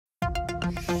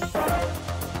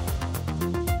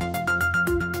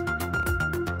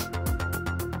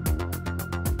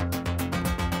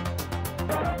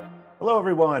Hello,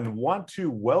 everyone. Want to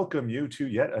welcome you to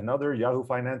yet another Yahoo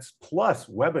Finance Plus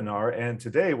webinar. And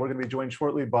today we're going to be joined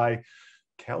shortly by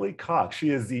Callie Cox.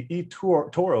 She is the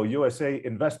eToro USA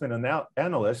Investment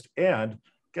Analyst. And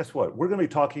guess what? We're going to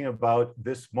be talking about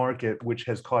this market, which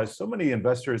has caused so many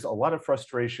investors a lot of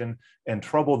frustration and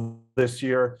trouble this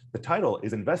year. The title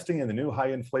is Investing in the New High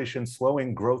Inflation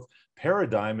Slowing Growth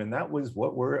Paradigm. And that was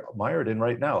what we're mired in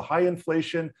right now. High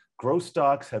inflation, growth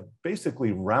stocks have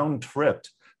basically round tripped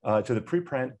to the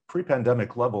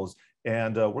pre-pandemic levels.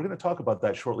 And we're going to talk about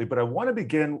that shortly. But I want to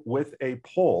begin with a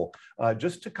poll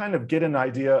just to kind of get an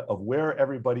idea of where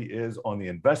everybody is on the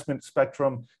investment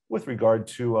spectrum with regard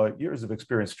to years of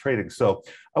experience trading. So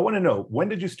I want to know, when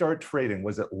did you start trading?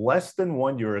 Was it less than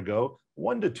 1 year ago,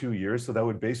 1 to 2 years? So that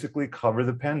would basically cover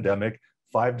the pandemic,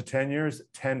 5 to 10 years,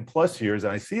 10 plus years.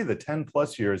 And I see the 10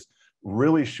 plus years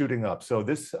really shooting up. So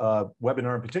this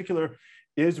webinar in particular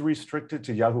is restricted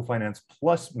to Yahoo Finance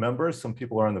Plus members. Some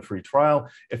people are on the free trial.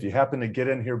 If you happen to get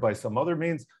in here by some other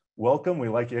means, welcome. We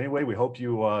like you anyway. We hope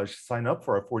you sign up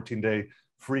for our 14-day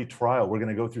free trial. We're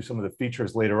going to go through some of the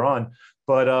features later on.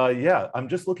 But yeah, I'm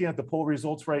just looking at the poll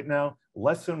results right now.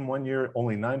 Less than 1 year,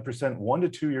 only 9%, 1 to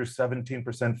 2 years,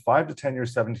 17%, 5 to 10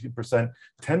 years, 17%,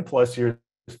 10 plus years,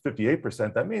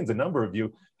 58%. That means a number of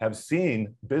you have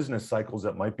seen business cycles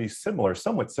that might be similar,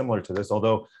 somewhat similar to this,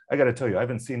 although I got to tell you, I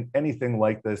haven't seen anything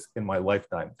like this in my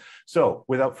lifetime. So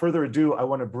without further ado, I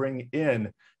want to bring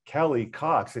in Callie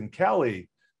Cox. And Callie,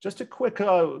 just a quick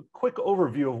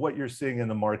overview of what you're seeing in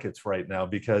the markets right now,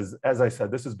 because as I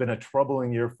said, this has been a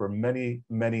troubling year for many,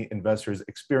 many investors,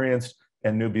 experienced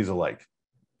and newbies alike.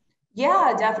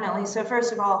 Yeah, definitely. So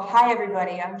first of all, hi,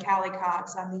 everybody. I'm Callie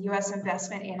Cox. I'm the U.S.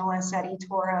 Investment Analyst at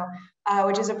eToro,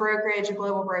 which is a brokerage, a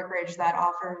global brokerage that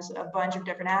offers a bunch of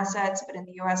different assets. But in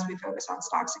the U.S., we focus on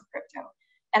stocks and crypto.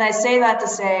 And I say that to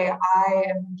say I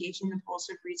am engaging the pulse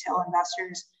of retail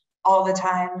investors all the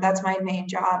time. That's my main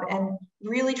job. And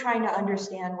really trying to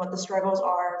understand what the struggles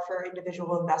are for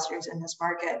individual investors in this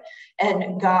market.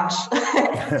 And gosh,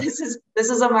 this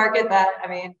is a market that, I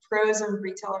mean, pros and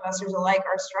retail investors alike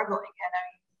are struggling.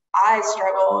 And I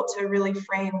struggle to really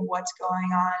frame what's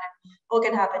going on and what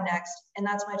can happen next. And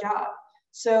that's my job.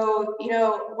 So, you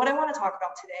know, what I want to talk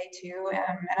about today too,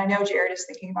 and I know Jared is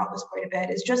thinking about this quite a bit,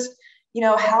 is just, you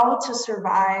know, how to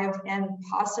survive and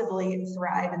possibly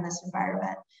thrive in this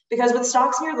environment. Because with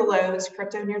stocks near the lows,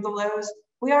 crypto near the lows,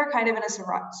 we are kind of in a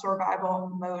survival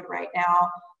mode right now.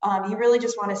 You really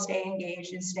just want to stay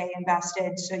engaged and stay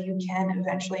invested so you can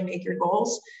eventually make your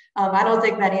goals. I don't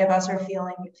think many of us are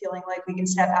feeling like we can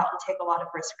step out and take a lot of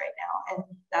risk right now, and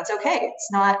that's okay. It's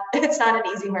not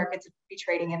an easy market to be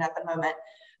trading in at the moment,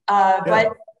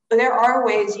 but there are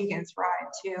ways you can thrive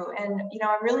too. And you know,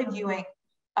 I'm really viewing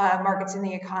markets in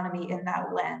the economy in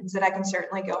that lens, and I can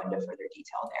certainly go into further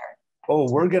detail there. Oh,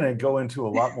 we're going to go into a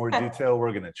lot more detail.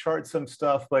 We're going to chart some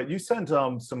stuff, but you sent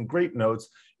some great notes,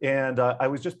 and I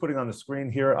was just putting on the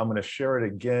screen here. I'm going to share it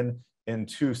again in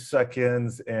 2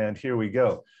 seconds, and here we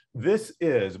go. This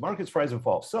is markets rise and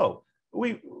fall. So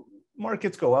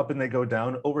markets go up and they go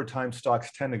down. Over time,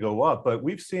 stocks tend to go up, but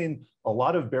we've seen a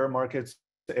lot of bear markets.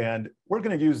 And we're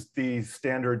going to use the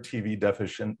standard TV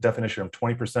definition of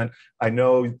 20%. I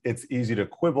know it's easy to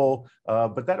quibble,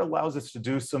 but that allows us to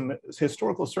do some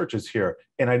historical searches here.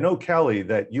 And I know, Callie,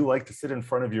 that you like to sit in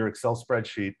front of your Excel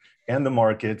spreadsheet and the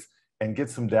markets and get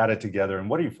some data together. And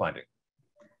what are you finding?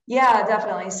 Yeah,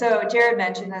 definitely. So Jared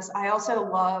mentioned this. I also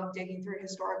love digging through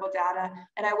historical data.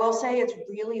 And I will say it's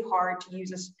really hard to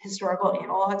use historical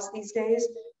analogs these days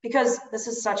because this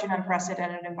is such an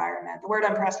unprecedented environment. The word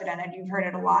unprecedented, you've heard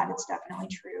it a lot. It's definitely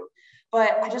true.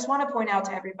 But I just want to point out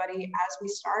to everybody as we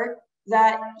start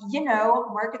that, you know,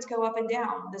 markets go up and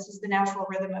down. This is the natural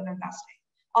rhythm of investing.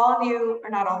 All of you, or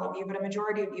not all of you, but a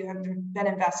majority of you have been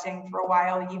investing for a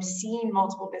while. You've seen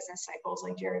multiple business cycles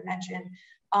like Jared mentioned.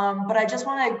 But I just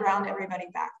want to ground everybody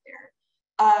back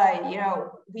there. You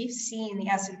know, we've seen the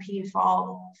S&P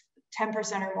fall 10%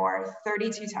 or more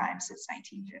 32 times since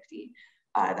 1950.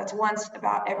 That's once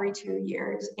about every 2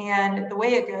 years. And the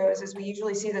way it goes is we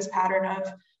usually see this pattern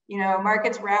of, you know,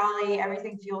 markets rally,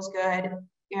 everything feels good,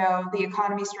 you know, the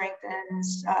economy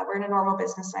strengthens, we're in a normal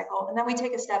business cycle, and then we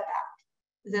take a step back.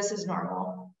 This is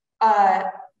normal.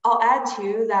 I'll add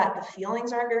too that the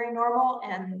feelings aren't very normal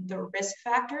and the risk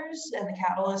factors and the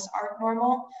catalysts aren't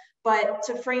normal, but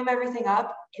to frame everything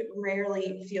up, it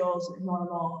rarely feels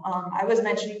normal. I was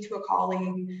mentioning to a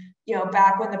colleague, you know,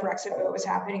 back when the Brexit vote was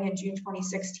happening in June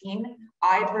 2016,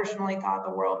 I personally thought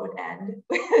the world would end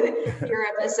with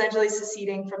Europe essentially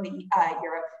seceding from the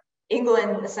Europe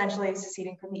England essentially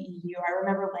seceding from the EU, I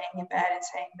remember laying in bed and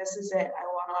saying, this is it, I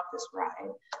want off this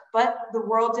ride. But the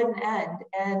world didn't end.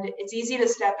 And it's easy to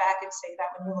step back and say that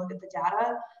when you look at the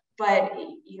data, but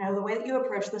the way that you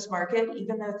approach this market,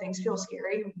 even though things feel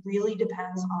scary, really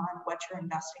depends on what you're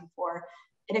investing for.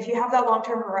 And if you have that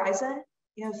long-term horizon,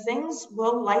 things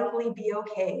will likely be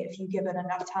okay if you give it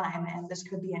enough time, and this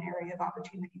could be an area of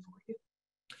opportunity for you.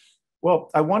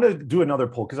 Well, I want to do another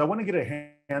poll because I want to get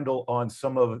a handle on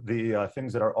some of the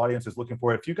things that our audience is looking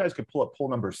for. If you guys could pull up poll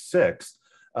number 6,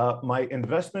 my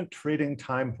investment trading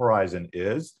time horizon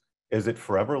is it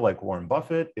forever like Warren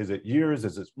Buffett? Is it years?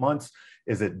 Is it months?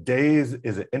 Is it days?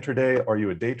 Is it intraday? Are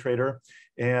you a day trader?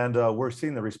 And we're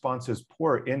seeing the responses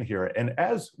pour in here. And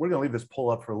as we're going to leave this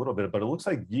poll up for a little bit, but it looks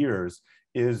like years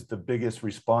is the biggest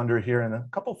responder here, and a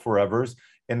couple forevers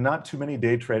and not too many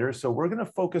day traders. So we're going to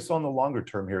focus on the longer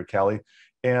term here, Callie.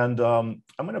 And I'm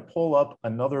going to pull up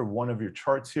another one of your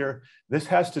charts here. This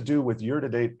has to do with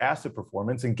year-to-date asset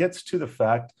performance and gets to the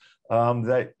fact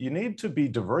that you need to be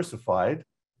diversified.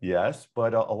 Yes,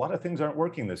 but a lot of things aren't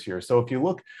working this year. So if you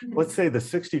look, let's say the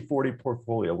 60-40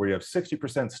 portfolio where you have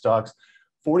 60% stocks,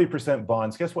 40%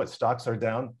 bonds. Guess what? Stocks are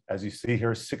down, as you see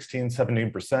here,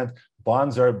 16-17%.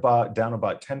 Bonds are down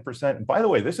about 10%. And by the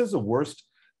way, this is the worst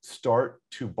start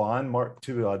to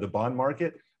the bond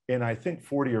market in, I think,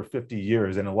 40 or 50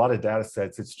 years. And a lot of data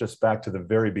sets, it's just back to the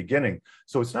very beginning.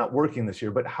 So it's not working this year.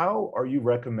 But how are you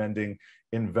recommending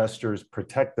investors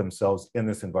protect themselves in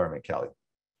this environment, Callie?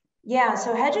 Yeah,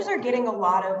 so hedges are getting a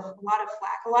lot of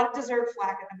flack, a lot of deserved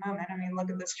flack at the moment. I mean, look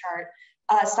at this chart.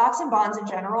 Stocks and bonds in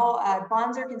general,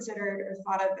 bonds are considered or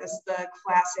thought of as the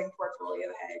classic portfolio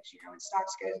hedge. When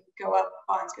stocks go up,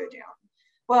 bonds go down.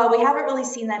 Well, we haven't really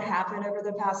seen that happen over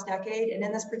the past decade. And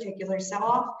in this particular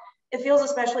sell-off, it feels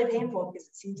especially painful because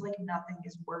it seems like nothing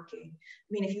is working. I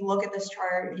mean, if you look at this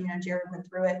chart, Jared went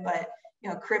through it, but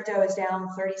crypto is down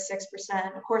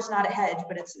 36%. Of course, not a hedge,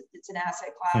 but it's an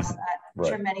asset class that I'm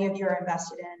sure many of you are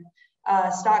invested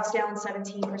in. Stocks down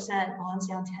 17%, bonds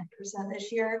down 10%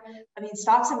 this year. I mean,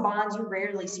 stocks and bonds, you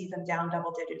rarely see them down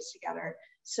double digits together.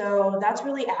 So that's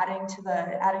really adding to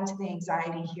the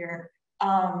anxiety here.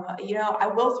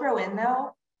 I will throw in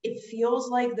though, it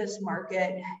feels like this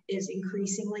market is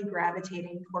increasingly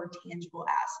gravitating toward tangible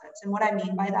assets. And what I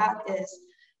mean by that is,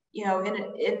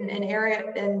 in an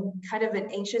area, in kind of an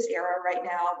anxious era right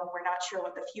now, when we're not sure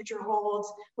what the future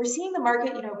holds, we're seeing the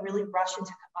market, really rush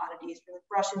into commodities, really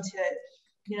rush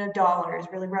into, dollars,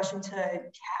 really rush into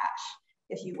cash,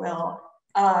 if you will.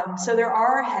 So there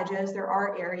are hedges, there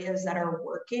are areas that are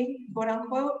working, quote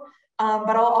unquote.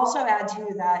 But I'll also add to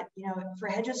that, for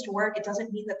hedges to work, it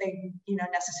doesn't mean that they,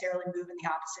 necessarily move in the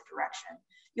opposite direction.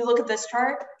 You look at this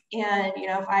chart and,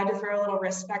 if I had to throw a little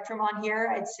risk spectrum on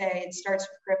here, I'd say it starts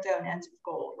with crypto and ends with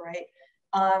gold, right?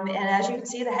 And as you can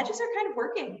see, the hedges are kind of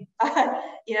working.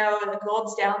 The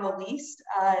gold's down the least.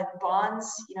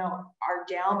 Bonds, are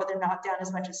down, but they're not down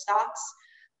as much as stocks.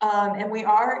 And we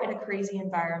are in a crazy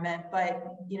environment, but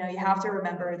you have to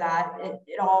remember that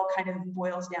it all kind of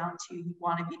boils down to you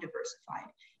want to be diversified.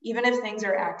 Even if things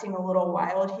are acting a little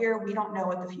wild here, we don't know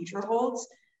what the future holds.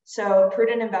 So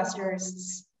prudent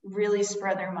investors really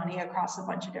spread their money across a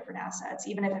bunch of different assets,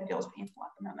 even if it feels painful at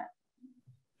the moment.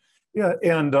 Yeah,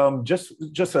 and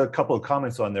just a couple of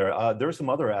comments on there. There are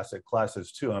some other asset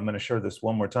classes too. I'm going to share this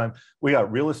one more time. We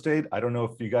got real estate. I don't know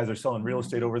if you guys are selling real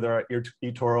estate over there at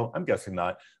eToro. I'm guessing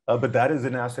not. But that is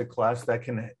an asset class that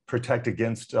can protect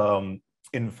against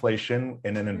inflation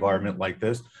in an environment like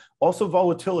this. Also,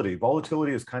 volatility.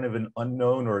 Volatility is kind of an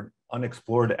unknown or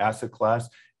unexplored asset class,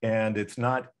 and it's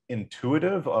not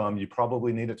intuitive. You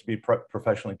probably need it to be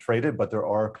professionally traded, but there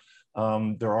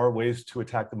are ways to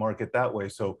attack the market that way.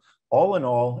 So all in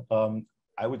all,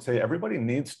 I would say everybody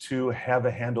needs to have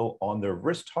a handle on their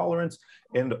risk tolerance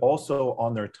and also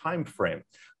on their time frame.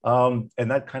 And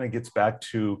that kind of gets back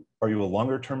to, are you a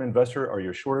longer term investor? Are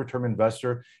you a shorter term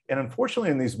investor? And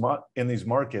unfortunately, in these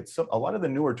markets, a lot of the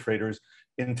newer traders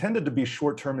intended to be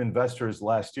short term investors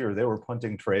last year. They were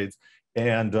punting trades,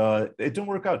 and it didn't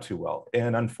work out too well.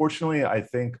 And unfortunately, I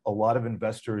think a lot of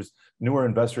investors, newer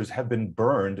investors, have been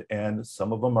burned, and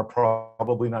some of them are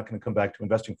probably not going to come back to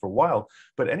investing for a while.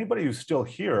 But anybody who's still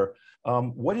here,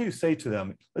 what do you say to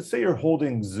them? Let's say you're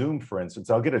holding Zoom, for instance.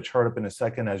 I'll get a chart up in a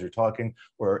second as you're talking,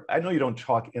 where I know you don't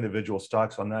talk individual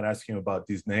stocks, so I'm not asking you about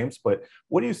these names, but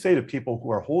what do you say to people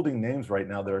who are holding names right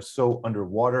now that are so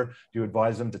underwater? Do you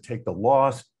advise them to take the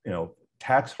loss,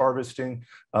 tax harvesting?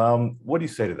 What do you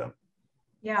say to them?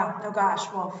 Yeah, no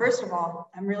gosh. Well, first of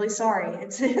all, I'm really sorry.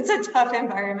 It's a tough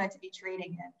environment to be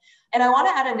trading in. And I want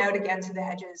to add a note again to the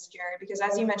hedges, Jared, because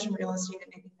as you mentioned real estate, it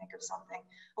made me think of something.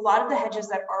 a lot of the hedges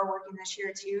that are working this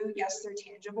year too, yes, they're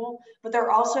tangible, but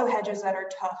they're also hedges that are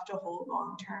tough to hold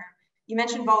long term. You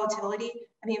mentioned volatility.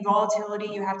 I mean, volatility,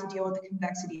 you have to deal with the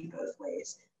convexity both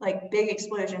ways, like big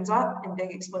explosions up and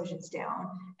big explosions down.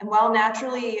 And while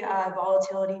naturally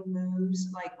volatility moves,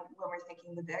 like when we're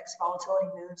thinking the VIX, volatility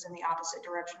moves in the opposite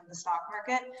direction of the stock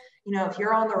market. You know, if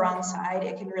you're on the wrong side,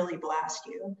 it can really blast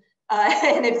you.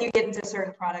 And if you get into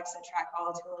certain products that track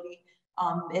volatility,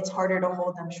 it's harder to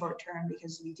hold them short term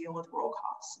because you deal with roll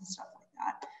costs and stuff like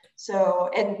that. So,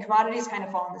 and commodities kind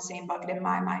of fall in the same bucket in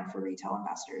my mind for retail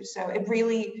investors. So it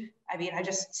really, I mean, I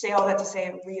just say all that to say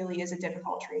it really is a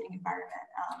difficult trading environment.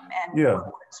 And Yeah.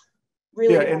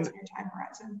 really depends on your time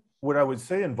horizon. What I would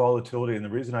say in volatility, and the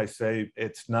reason I say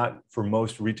it's not for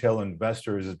most retail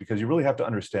investors is because you really have to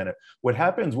understand it. What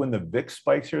happens when the VIX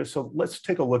spikes here? So let's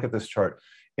take a look at this chart.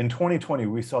 In 2020,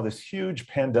 we saw this huge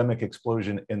pandemic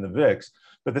explosion in the VIX.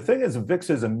 But the thing is, the VIX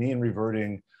is a mean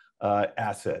reverting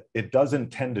asset. It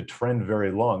doesn't tend to trend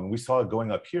very long. We saw it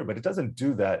going up here, but it doesn't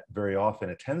do that very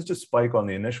often. It tends to spike on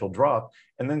the initial drop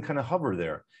and then kind of hover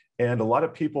there. And a lot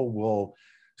of people will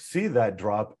see that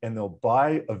drop and they'll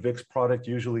buy a VIX product,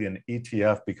 usually an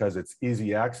ETF, because it's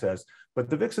easy access. But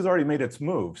the VIX has already made its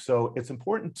move. So it's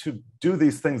important to do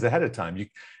these things ahead of time.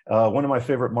 One of my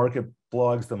favorite market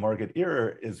blogs, The Market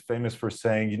Era, is famous for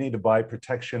saying you need to buy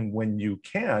protection when you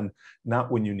can,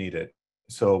 not when you need it.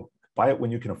 So buy it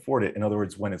when you can afford it. In other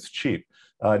words, when it's cheap.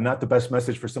 Not the best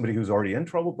message for somebody who's already in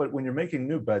trouble, but when you're making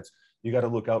new bets, you got to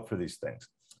look out for these things.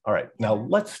 All right, now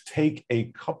let's take a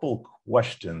couple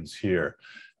questions here.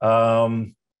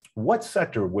 What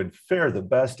sector would fare the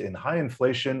best in high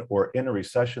inflation or in a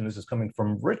recession? This is coming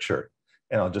from Richard.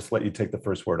 And I'll just let you take the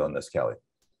first word on this, Callie.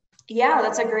 Yeah,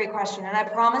 that's a great question. And I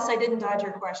promise I didn't dodge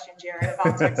your question, Jared,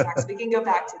 about tech stocks. We can go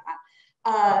back to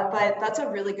that. But that's a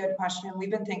really good question.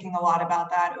 We've been thinking a lot about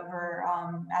that over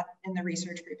in the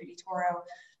research group at eToro.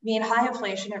 I mean, high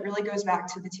inflation, it really goes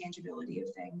back to the tangibility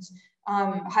of things.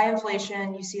 High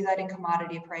inflation, you see that in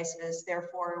commodity prices.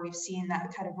 Therefore, we've seen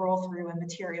that kind of roll through in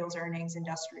materials earnings,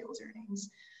 industrials earnings.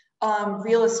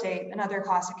 Real estate, another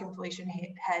classic inflation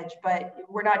hedge, but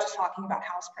we're not just talking about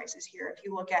house prices here. If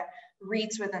you look at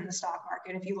REITs within the stock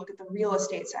market, if you look at the real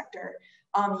estate sector,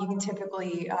 you can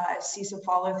typically see some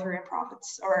follow through in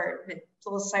profits or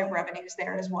let's say revenues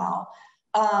there as well.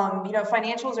 You know,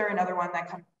 financials are another one that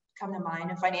come to mind,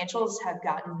 and financials have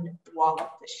gotten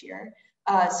walloped this year.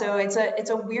 So it's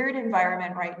a weird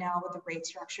environment right now with the rate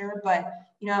structure, but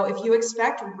you know, if you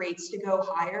expect rates to go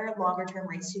higher, longer term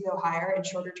rates to go higher and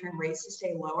shorter term rates to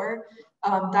stay lower,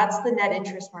 that's the net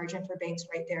interest margin for banks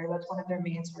right there. That's one of their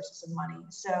main sources of money.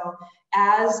 So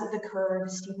as the curve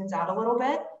steepens out a little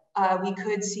bit, we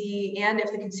could see, and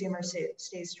if the consumer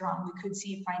stays strong, we could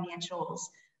see financials,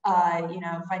 you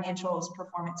know, financials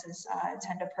performances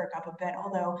tend to perk up a bit,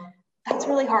 although that's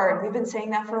really hard. We've been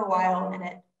saying that for a while and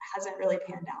it hasn't really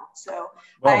panned out. So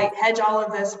I hedge all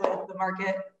of this with the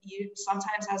market. You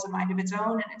sometimes has a mind of its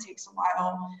own, and it takes a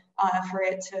while for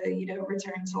it to, you know,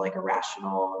 return to like a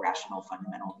rational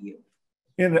fundamental view.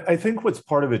 And I think what's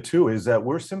part of it too is that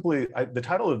we're simply, the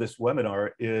title of this webinar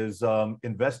is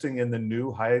investing in the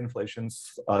new high inflation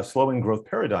slowing growth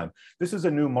paradigm. This is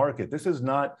a new market. This is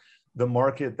not the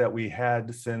market that we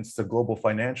had since the global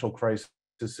financial crisis,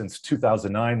 since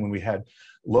 2009, when we had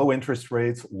low interest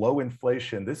rates, low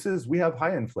inflation. We have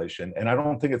high inflation, and I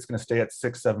don't think it's going to stay at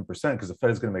 6-7% because the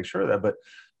Fed is going to make sure of that. But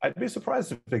I'd be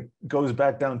surprised if it goes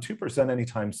back down 2%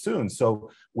 anytime soon. So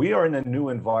we are in a new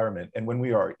environment, and when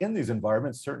we are in these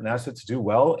environments, certain assets do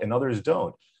well and others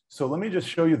don't. So let me just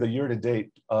show you the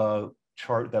year-to-date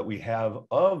chart that we have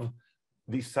of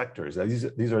these sectors.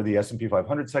 These are the S&P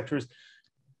 500 sectors.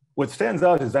 What stands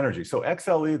out is energy. So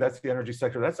XLE, that's the energy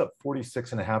sector. That's up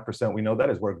 46.5%. We know that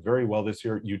has worked very well this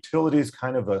year. Utilities,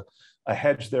 kind of a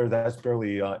hedge there. That's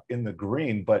barely in the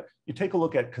green. But you take a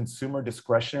look at consumer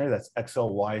discretionary. That's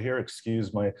XLY here.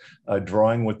 Excuse my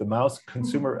drawing with the mouse.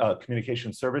 Consumer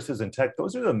communication services and tech.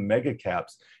 Those are the mega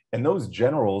caps. And those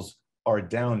generals are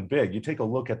down big. You take a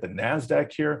look at the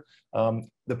NASDAQ here.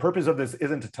 The purpose of this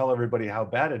isn't to tell everybody how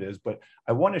bad it is, but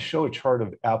I want to show a chart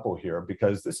of Apple here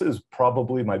because this is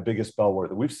probably my biggest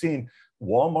bellwether. We've seen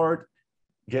Walmart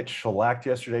get shellacked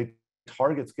yesterday.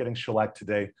 Target's getting shellacked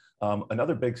today.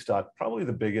 Another big stock, probably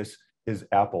the biggest, is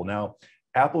Apple. Now,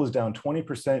 Apple is down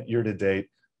 20% year to date,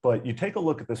 but you take a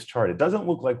look at this chart. It doesn't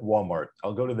look like Walmart.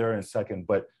 I'll go to there in a second,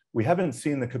 but we haven't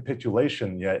seen the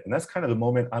capitulation yet. And that's kind of the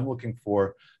moment I'm looking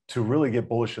for to really get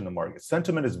bullish in the market.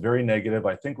 Sentiment is very negative.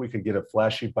 I think we could get a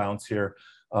flashy bounce here.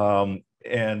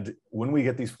 And when we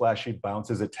get these flashy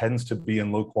bounces, it tends to be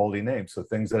in low quality names. So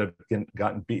things that have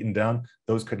gotten beaten down,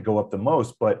 those could go up the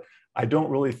most. But I don't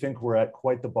really think we're at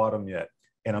quite the bottom yet.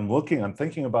 And I'm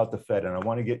thinking about the Fed, and I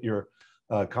want to get your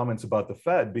comments about the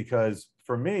Fed, because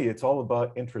for me, it's all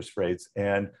about interest rates.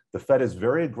 And the Fed is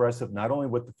very aggressive, not only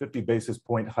with the 50 basis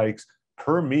point hikes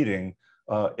per meeting,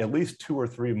 at least 2 or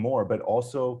 3 more, but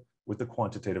also with the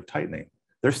quantitative tightening.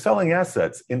 They're selling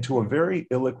assets into a very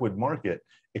illiquid market.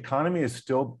 Economy is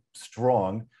still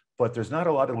strong, but there's not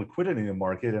a lot of liquidity in the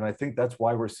market. And I think that's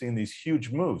why we're seeing these huge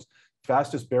moves.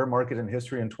 Fastest bear market in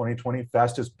history in 2020,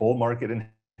 fastest bull market in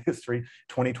history,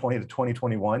 2020 to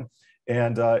 2021.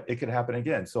 And it could happen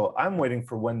again. So I'm waiting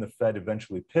for when the Fed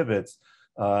eventually pivots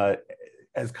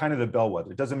as kind of the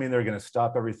bellwether. It doesn't mean they're going to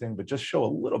stop everything, but just show a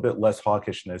little bit less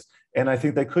hawkishness. And I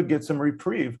think they could get some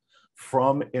reprieve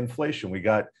from inflation. We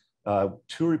got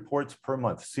 2 reports per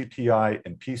month, CPI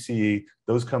and PCE.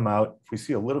 Those come out. If we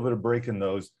see a little bit of break in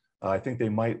those, I think they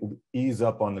might ease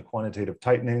up on the quantitative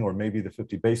tightening, or maybe the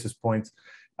 50 basis points.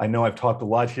 I know I've talked a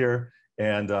lot here,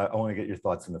 and I want to get your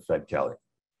thoughts on the Fed, Callie.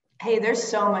 Hey, there's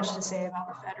so much to say about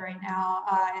the Fed right now.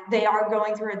 They are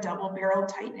going through a double-barreled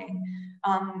tightening.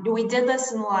 We did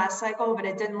this in the last cycle, but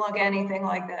it didn't look anything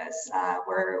like this.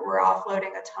 We're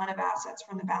offloading a ton of assets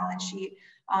from the balance sheet.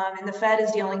 And the Fed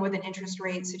is dealing with an interest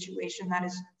rate situation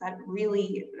that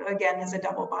really, again, is a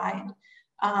double bind.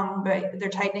 But they're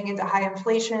tightening into high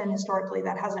inflation. Historically,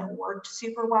 that hasn't worked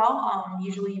super well.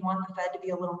 Usually you want the Fed to be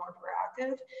a little more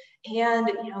proactive. And,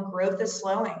 growth is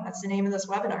slowing. That's the name of this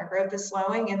webinar. Growth is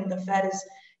slowing, and the Fed is,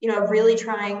 really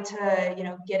trying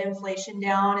to, get inflation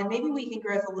down, and maybe we can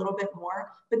growth a little bit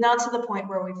more, but not to the point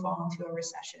where we fall into a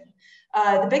recession.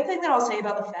 The big thing that I'll say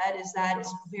about the Fed is that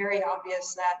it's very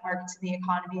obvious that markets in the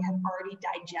economy have already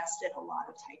digested a lot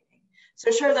of tightening.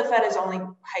 So sure, the Fed has only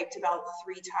hiked about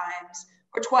 3 times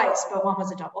or twice, but one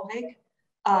was a double hike.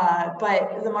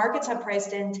 But the markets have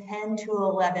priced in 10 to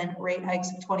 11 rate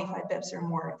hikes of 25 bips or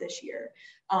more this year.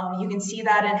 You can see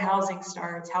that in housing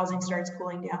starts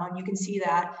cooling down. You can see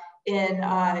that in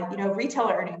retail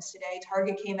earnings today.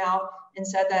 Target came out and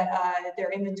said that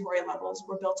their inventory levels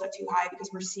were built up too high because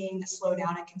we're seeing the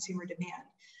slowdown in consumer demand.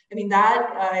 I mean,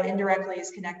 that indirectly is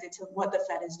connected to what the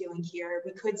Fed is doing here.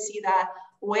 We could see that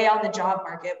way on the job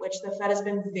market, which the Fed has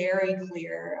been very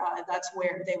clear. That's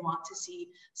where they want to see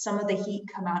some of the heat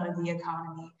come out of the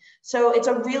economy. So it's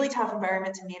a really tough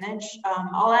environment to manage.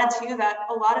 I'll add too that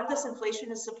a lot of this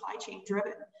inflation is supply chain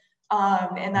driven.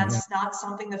 And that's not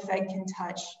something the Fed can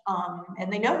touch.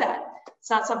 And they know that. It's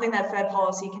not something that Fed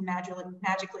policy can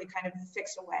magically kind of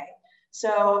fix away.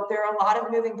 So there are a lot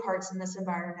of moving parts in this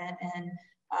environment. And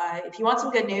if you want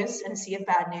some good news and a sea of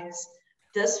bad news,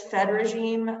 this Fed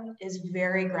regime is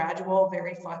very gradual,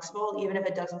 very flexible, even if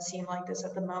it doesn't seem like this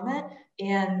at the moment.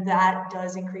 And that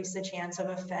does increase the chance of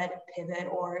a Fed pivot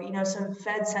or, some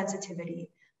Fed sensitivity.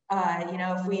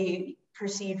 If we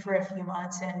proceed for a few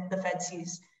months and the Fed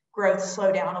sees growth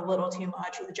slow down a little too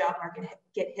much or the job market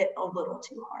get hit a little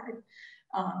too hard.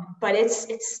 But it's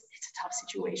a tough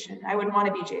situation. I wouldn't want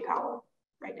to be Jay Powell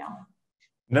right now.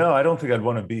 No, I don't think I'd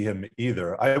want to be him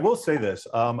either. I will say this.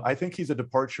 I think he's a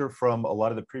departure from a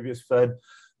lot of the previous Fed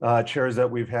chairs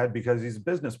that we've had because he's a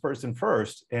business person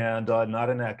first and not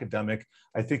an academic.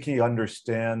 I think he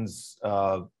understands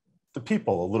the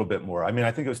people a little bit more. I mean,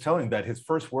 I think it was telling that his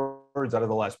first words out of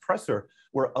the last presser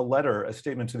were a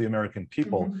statement to the American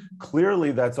people.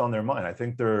 Clearly, that's on their mind. I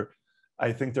think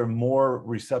they're more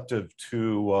receptive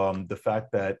to the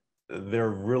fact that they're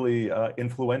really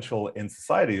influential in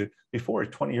society. Before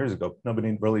 20 years ago,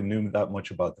 nobody really knew that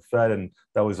much about the Fed, and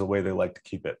that was the way they like to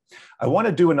keep it. I want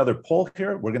to do another poll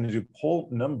here. We're going to do poll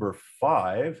number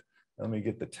 5. Let me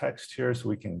get the text here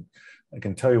so I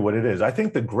can tell you what it is. I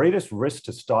think the greatest risk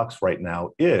to stocks right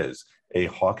now is a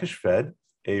hawkish Fed,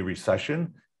 a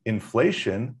recession,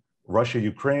 inflation, Russia,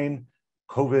 Ukraine,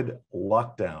 COVID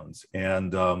lockdowns.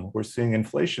 And we're seeing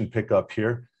inflation pick up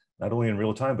here, not only in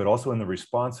real time, but also in the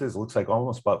responses. It looks like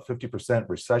almost about 50%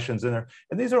 recessions in there.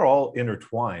 And these are all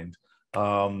intertwined.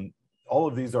 All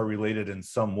of these are related in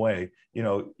some way.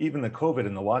 Even the COVID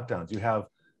and the lockdowns, you have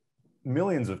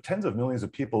tens of millions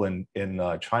of people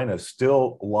in China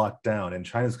still locked down. And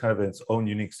China's kind of in its own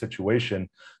unique situation.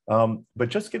 But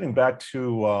just getting back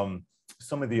to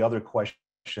some of the other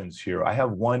questions here, I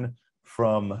have one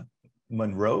from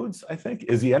Monroe's, I think.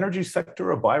 Is the energy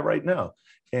sector a buy right now?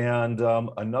 And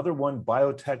another one,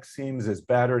 biotech seems as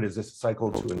battered. Is this a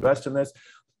cycle to invest in this?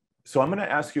 So I'm going to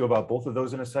ask you about both of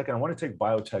those in a second. I want to take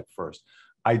biotech first.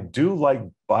 I do like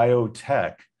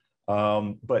biotech,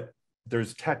 but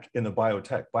there's tech in the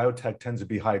biotech. Biotech tends to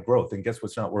be high growth. And guess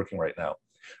what's not working right now?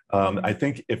 I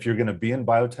think if you're going to be in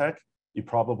biotech, you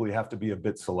probably have to be a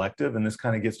bit selective. And this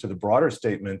kind of gets to the broader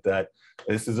statement that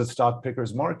this is a stock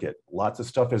picker's market. Lots of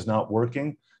stuff is not working.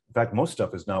 In fact, most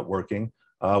stuff is not working.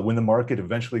 When the market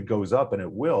eventually goes up, and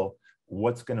it will,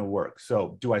 what's going to work?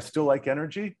 So do I still like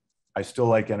energy? I still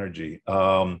like energy.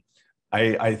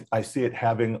 I see it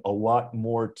having a lot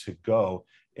more to go.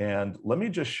 And let me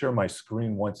just share my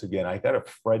screen once again. I got a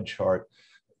Fred chart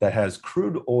that has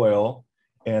crude oil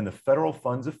and the federal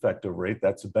funds effective rate.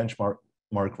 That's a benchmark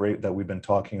rate that we've been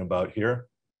talking about here.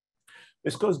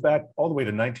 This goes back all the way to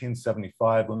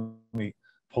 1975. Let me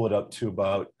pull it up to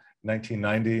about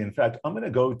 1990. In fact, I'm going to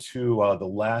go to the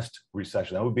last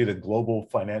recession. That would be the global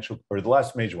financial, or the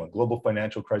last major one, global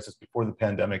financial crisis before the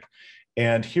pandemic.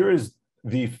 And here is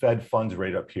the Fed funds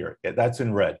rate up here. That's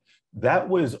in red. That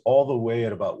was all the way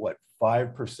at about, what,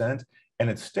 5%? And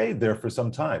it stayed there for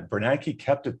some time. Bernanke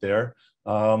kept it there.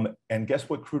 And guess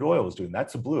what crude oil is doing?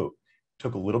 That's a blue.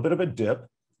 Took a little bit of a dip,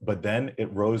 but then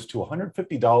it rose to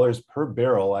 $150 per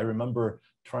barrel. I remember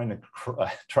trying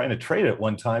to trade it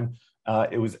one time.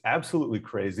 It was absolutely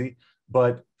crazy,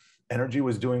 but energy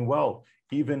was doing well,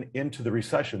 even into the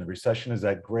recession. The recession is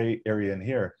that gray area in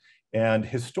here. And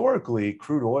historically,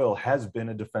 crude oil has been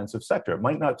a defensive sector. It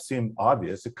might not seem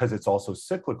obvious because it's also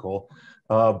cyclical,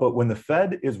 but when the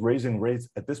Fed is raising rates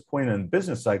at this point in the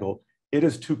business cycle, it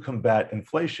is to combat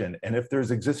inflation. And if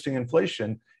there's existing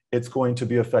inflation, it's going to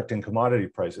be affecting commodity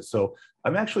prices. So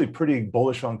I'm actually pretty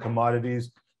bullish on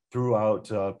commodities throughout,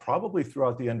 probably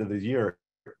throughout the end of the year,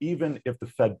 even if the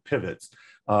Fed pivots.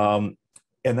 And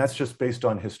that's just based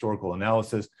on historical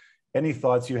analysis. Any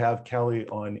thoughts you have, Callie,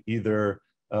 on either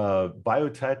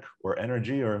biotech or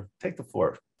energy, or take the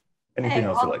floor? Anything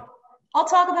else you like? I'll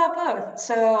talk about both.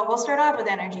 So we'll start off with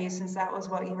energy, since that was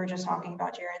what you were just talking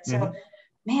about, Jared. So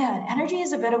man, energy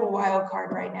is a bit of a wild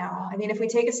card right now. I mean, if we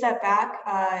take a step back,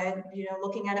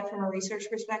 looking at it from a research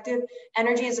perspective,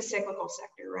 energy is a cyclical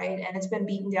sector, right? And it's been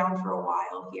beaten down for a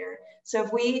while here. So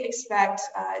if we expect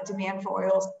demand for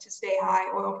oil to stay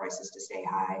high, oil prices to stay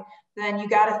high, then you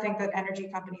got to think that energy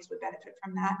companies would benefit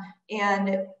from that.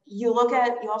 And you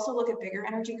also look at bigger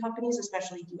energy companies,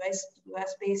 especially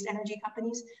US-based energy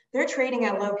companies. They're trading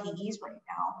at low PEs right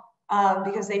now.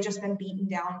 Because they've just been beaten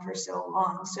down for so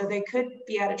long. So they could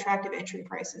be at attractive entry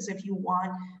prices if you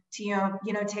want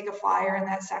to, take a flyer in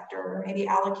that sector, or maybe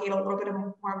allocate a little bit of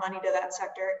more money to that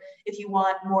sector if you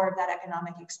want more of that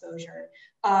economic exposure.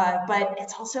 But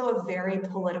it's also a very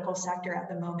political sector at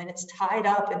the moment. It's tied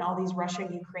up in all these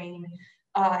Russia-Ukraine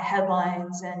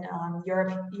headlines, and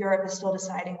Europe is still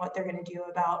deciding what they're going to do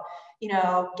about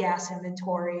gas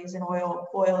inventories and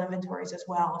oil inventories as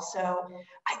well. So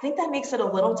I think that makes it a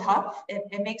little tough.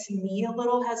 It makes me a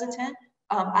little hesitant.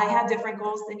 I have different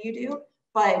goals than you do,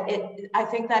 but I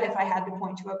think that if I had to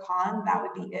point to a con, that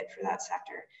would be it for that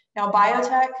sector. Now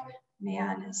biotech,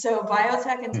 man. So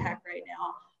biotech and tech right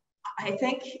now, I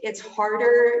think it's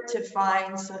harder to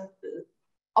find. So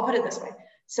I'll put it this way.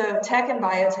 So tech and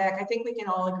biotech, I think we can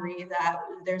all agree that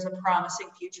there's a promising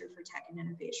future for tech and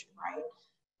innovation, right?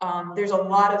 There's a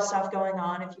lot of stuff going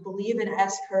on. If you believe in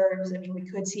S curves, I mean, we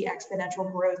could see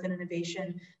exponential growth and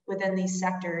innovation within these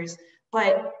sectors.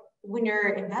 But when you're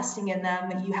investing in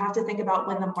them, you have to think about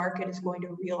when the market is going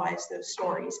to realize those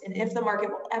stories, and if the market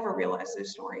will ever realize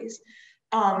those stories.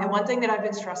 And one thing that I've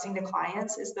been stressing to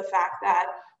clients is the fact that,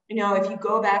 if you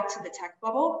go back to the tech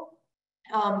bubble,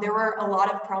 there were a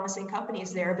lot of promising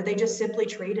companies there, but they just simply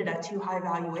traded at too high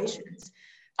valuations.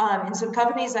 And some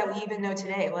companies that we even know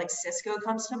today, like Cisco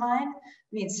comes to mind.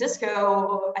 I mean,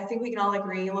 Cisco, I think we can all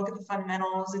agree, look at the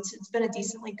fundamentals. It's been a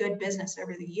decently good business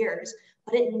over the years,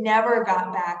 but it never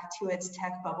got back to its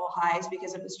tech bubble highs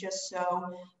because it was just so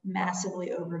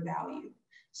massively overvalued.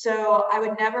 So I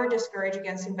would never discourage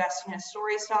against investing in a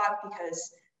story stock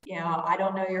because, I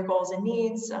don't know your goals and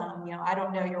needs. I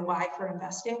don't know your why for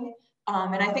investing.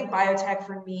 And I think biotech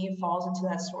for me falls into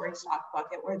that story stock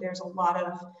bucket where there's a lot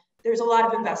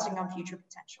of investing on future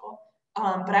potential.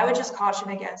 But I would just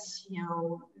caution against,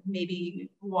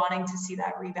 maybe wanting to see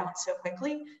that rebound so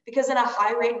quickly, because in a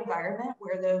high rate environment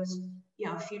where those,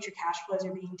 future cash flows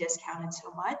are being discounted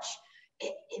so much,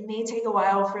 it may take a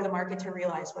while for the market to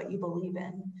realize what you believe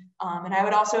in. And I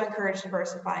would also encourage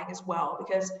diversifying as well,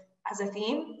 because as a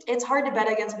theme, it's hard to bet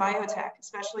against biotech,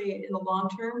 especially in the long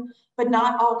term, but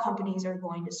not all companies are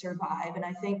going to survive. And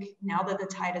I think now that the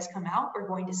tide has come out, we're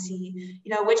going to see,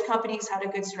 which companies had a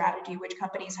good strategy, which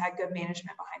companies had good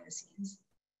management behind the scenes.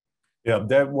 Yeah,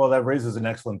 that raises an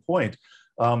excellent point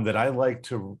that I like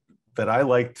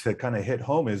to kind of hit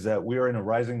home, is that we are in a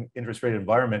rising interest rate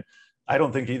environment. I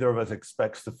don't think either of us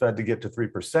expects the Fed to get to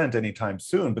 3% anytime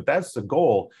soon, but that's the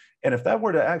goal. And if that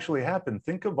were to actually happen,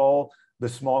 think of all the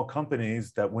small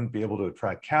companies that wouldn't be able to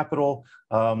attract capital.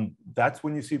 That's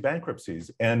when you see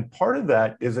bankruptcies. And part of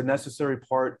that is a necessary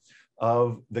part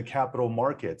of the capital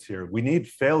markets here. We need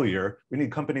failure. We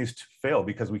need companies to fail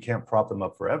because we can't prop them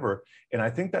up forever. And I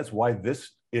think that's why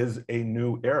this is a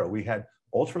new era. We had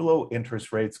ultra low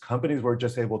interest rates. Companies were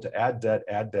just able to add debt,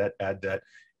 add debt, add debt.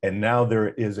 And now there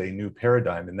is a new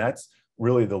paradigm. And that's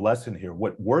really the lesson here.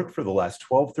 What worked for the last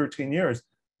 12, 13 years,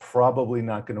 probably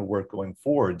not going to work going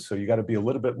forward. So you got to be a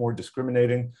little bit more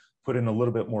discriminating, put in a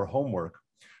little bit more homework.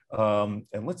 And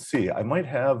let's see, I might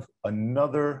have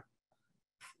another,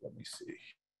 let me see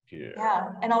here.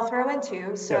 Yeah, and I'll throw in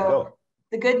too. So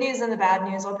the good news and the bad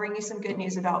news, I'll bring you some good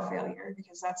news about failure,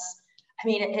 because that's, I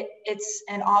mean, it's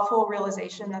an awful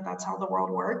realization that that's how the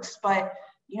world works. But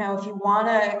if you want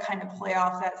to kind of play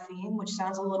off that theme, which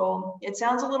sounds a little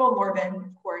morbid,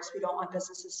 of course, we don't want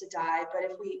businesses to die. But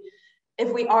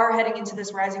if we are heading into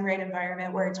this rising rate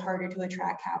environment where it's harder to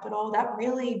attract capital, that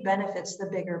really benefits the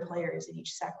bigger players in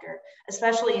each sector,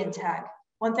 especially in tech.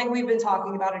 One thing we've been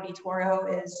talking about at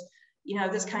eToro is,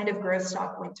 this kind of growth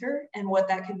stock winter and what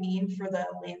that could mean for the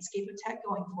landscape of tech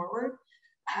going forward.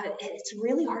 It's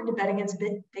really hard to bet against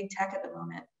big tech at the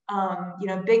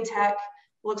moment. Big tech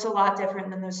looks a lot different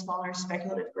than those smaller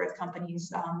speculative growth companies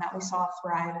that we saw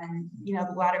thrive in,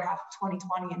 the latter half of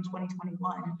 2020 and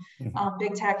 2021.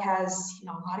 Big tech has,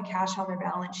 a lot of cash on their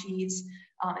balance sheets.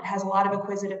 It has a lot of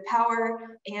acquisitive power.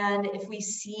 And if we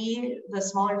see the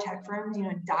smaller tech firms,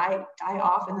 die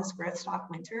off in this growth stock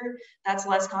winter, that's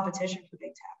less competition for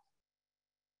big tech.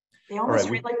 They almost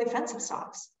read like defensive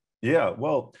stocks. Yeah,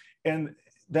 well, and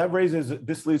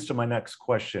this leads to my next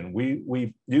question.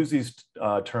 We use these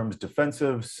terms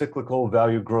defensive, cyclical,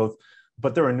 value growth,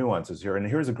 but there are nuances here. And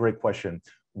here's a great question.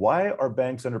 Why are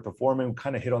banks underperforming?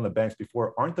 Kind of hit on the banks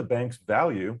before. Aren't the banks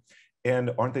value?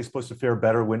 And aren't they supposed to fare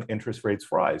better when interest rates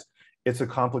rise? It's a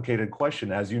complicated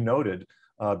question. As you noted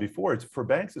before, for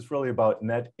banks, it's really about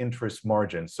net interest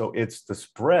margin. So it's the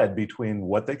spread between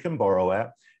what they can borrow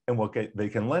at and what they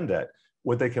can lend at.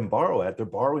 What they can borrow at, they're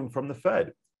borrowing from the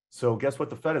Fed. So guess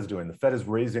what the Fed is doing? The Fed is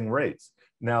raising rates.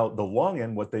 Now, the long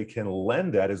end, what they can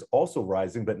lend at is also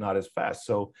rising, but not as fast.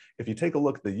 So if you take a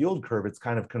look at the yield curve, it's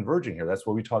kind of converging here. That's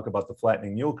where we talk about the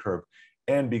flattening yield curve.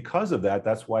 And because of that,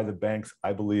 that's why the banks,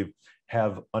 I believe,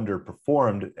 have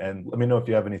underperformed. And let me know if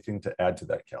you have anything to add to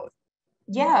that, Callie.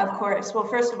 Yeah, of course. Well,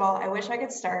 first of all, I wish I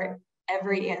could start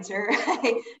every answer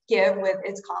I give with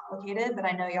it's complicated, but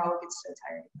I know y'all will get so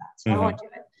tired of that, so I won't do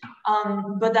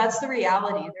it. But that's the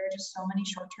reality. There are just so many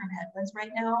short-term headwinds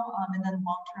right now, and then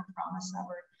long-term promise that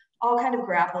we're all kind of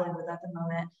grappling with at the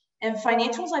moment. And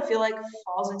financials, I feel like,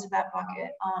 falls into that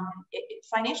bucket.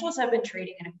 Financials have been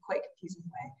trading in a quite confusing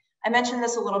way. I mentioned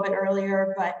this a little bit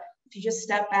earlier, but if you just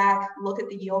step back, look at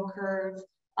the yield curve,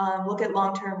 look at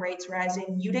long-term rates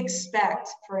rising, you'd expect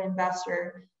for an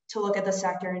investor to look at the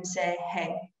sector and say,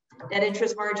 hey, net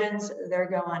interest margins, they're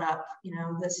going up.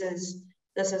 This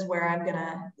is where I'm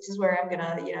gonna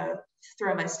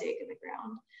throw my stake in the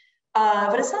ground.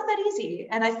 But it's not that easy.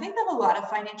 And I think that a lot of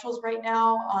financials right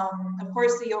now, of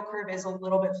course, the yield curve is a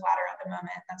little bit flatter at the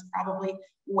moment. That's probably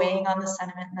weighing on the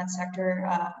sentiment in that sector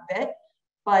a bit.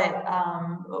 But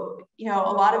a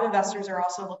lot of investors are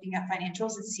also looking at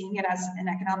financials and seeing it as an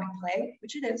economic play,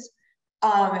 which it is.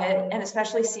 And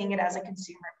especially seeing it as a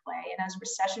consumer play. And as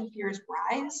recession fears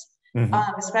rise,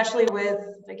 especially with,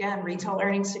 again, retail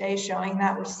earnings today showing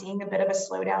that we're seeing a bit of a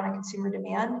slowdown in consumer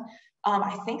demand,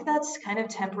 I think that's kind of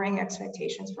tempering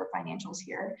expectations for financials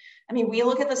here. I mean, we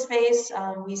look at the space,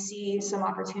 we see some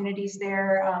opportunities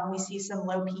there. We see some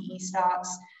low PE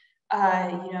stocks.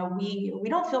 We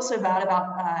don't feel so bad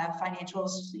about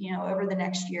financials, over the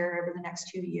next year, over the next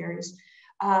 2 years.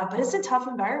 But it's a tough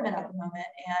environment at the moment.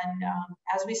 And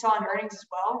as we saw in earnings as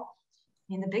well,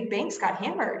 I mean, the big banks got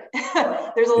hammered.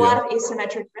 There's a lot of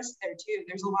asymmetric risk there too.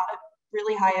 There's a lot of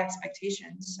really high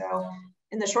expectations. So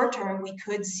in the short term, we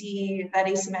could see that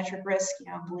asymmetric risk,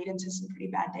 bleed into some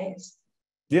pretty bad days.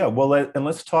 Yeah, well, and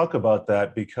let's talk about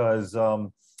that because,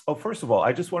 first of all,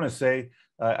 I just want to say,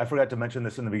 I forgot to mention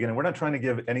this in the beginning. We're not trying to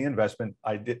give any investment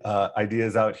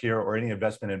ideas out here or any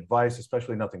investment advice,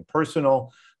 especially nothing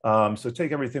personal. So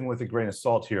take everything with a grain of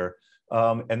salt here.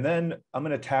 And then I'm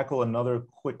going to tackle another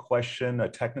quick question, a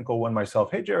technical one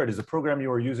myself. Hey, Jared, is the program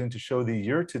you are using to show the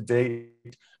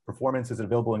year-to-date performance, is it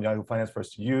available in Yahoo Finance for us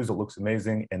to use? It looks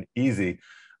amazing and easy.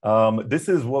 This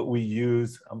is what we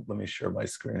use. Let me share my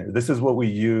screen here. This is what we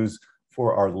use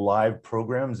for our live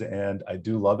programs, and I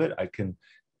do love it.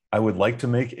 I would like to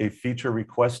make a feature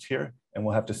request here, and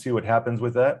we'll have to see what happens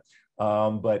with that.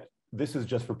 But this is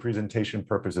just for presentation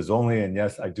purposes only. And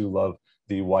yes, I do love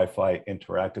the Wi-Fi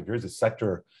interactive. Here's a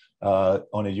sector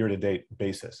on a year-to-date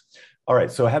basis. All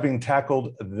right, so having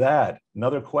tackled that,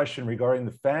 another question regarding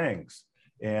the FANGs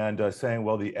and saying,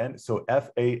 well, the N, so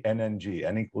F-A-N-N-G,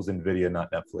 N equals NVIDIA,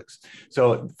 not Netflix.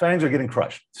 So FANGs are getting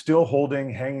crushed, still holding,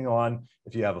 hanging on.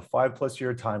 If you have a 5+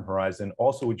 year time horizon,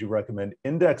 also would you recommend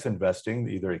index investing,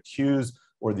 either a Qs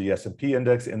or the S&P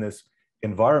index in this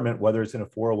environment, whether it's in a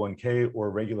 401k or a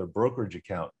regular brokerage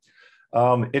account?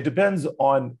 It depends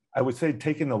on, I would say,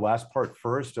 taking the last part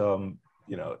first. You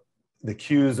know, the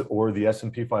Qs or the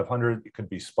S&P 500, it could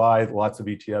be SPY, lots of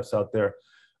ETFs out there.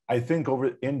 I think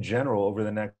in general, over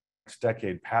the next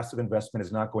decade, passive investment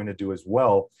is not going to do as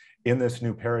well in this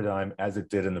new paradigm as it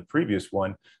did in the previous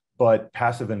one, but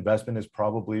passive investment is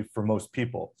probably for most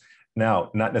people.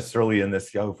 Now, not necessarily in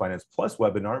this Yahoo Finance Plus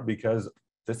webinar, because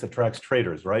this attracts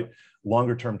traders, right?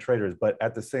 Longer term traders, but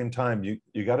at the same time,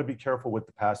 you got to be careful with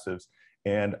the passives.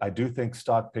 And I do think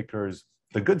stock pickers,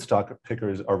 the good stock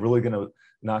pickers, are really going to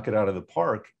knock it out of the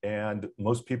park, and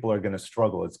most people are going to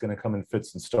struggle. It's going to come in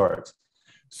fits and starts.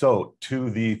 So to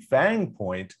the FANG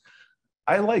point,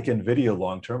 I like NVIDIA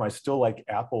long-term. I still like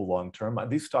Apple long-term.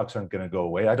 These stocks aren't going to go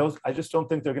away. I just don't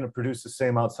think they're going to produce the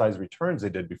same outsized returns they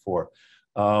did before.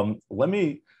 Let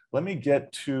me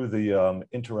get to the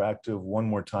interactive one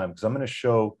more time, because I'm going to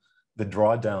show the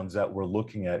drawdowns that we're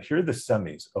looking at. Here are the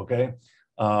semis, okay?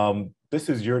 This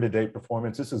is year-to-date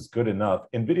performance. This is good enough.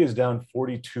 NVIDIA is down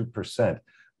 42%.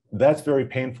 That's very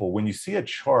painful. When you see a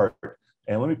chart,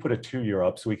 and let me put a 2-year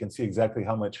up so we can see exactly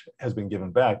how much has been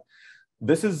given back.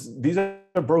 These are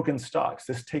broken stocks.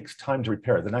 This takes time to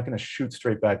repair. They're not going to shoot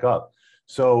straight back up.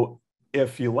 So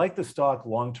if you like the stock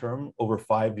long-term over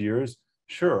 5 years,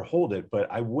 sure, hold it,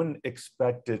 but I wouldn't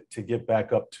expect it to get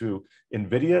back up to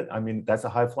NVIDIA. I mean, that's a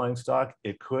high-flying stock.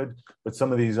 It could, but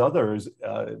some of these others,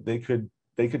 they could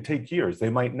take years.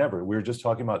 They might never. We were just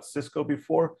talking about Cisco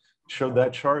before, showed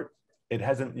that chart. It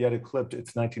hasn't yet eclipsed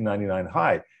its 1999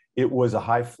 high. It was a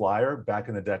high flyer back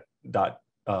in the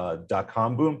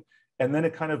dot-com boom. And then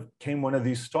it kind of came one of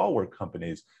these stalwart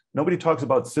companies. Nobody talks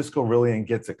about Cisco really and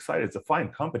gets excited. It's a fine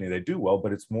company. They do well,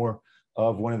 but it's more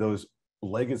of one of those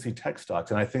legacy tech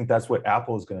stocks. And I think that's what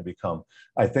Apple is going to become.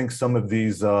 I think some of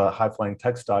these high-flying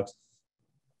tech stocks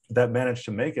that manage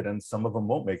to make it, and some of them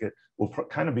won't make it, will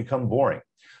kind of become boring.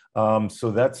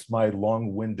 So that's my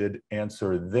long-winded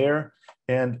answer there.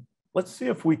 And let's see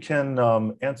if we can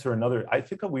answer another. I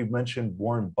think we've mentioned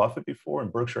Warren Buffett before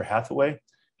and Berkshire Hathaway.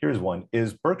 Here's one.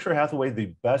 Is Berkshire Hathaway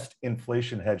the best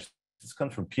inflation hedge? This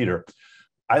comes from Peter.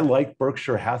 I like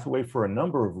Berkshire Hathaway for a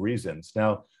number of reasons.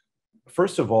 Now,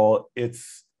 first of all,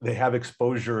 they have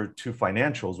exposure to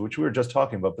financials, which we were just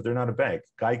talking about, but they're not a bank.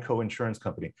 Geico Insurance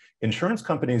Company. Insurance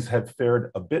companies have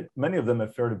fared a bit, many of them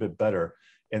have fared a bit better.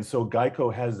 And so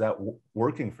Geico has that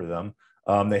working for them.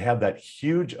 They have that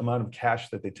huge amount of cash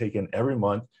that they take in every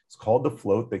month. It's called the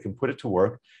float. They can put it to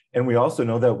work. And we also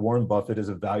know that Warren Buffett is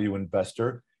a value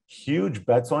investor. Huge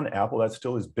bets on Apple. That's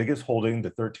still his biggest holding.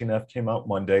 The 13F came out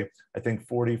Monday, I think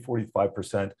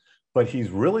 45%. But he's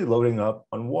really loading up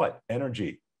on what?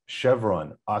 Energy,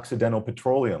 Chevron, Occidental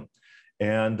Petroleum.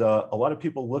 And a lot of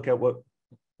people look at what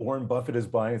Warren Buffett is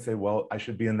buying and say, well, I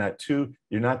should be in that too.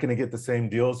 You're not going to get the same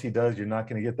deals he does. You're not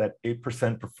going to get that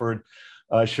 8% preferred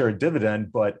share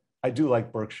dividend, but I do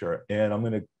like Berkshire. And I'm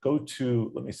going to go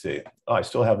to, let me see. Oh, I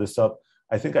still have this up.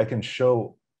 I think I can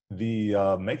show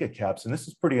the mega caps, and this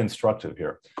is pretty instructive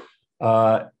here.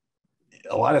 A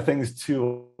lot of things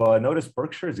to notice.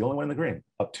 Berkshire is the only one in the green,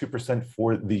 up 2%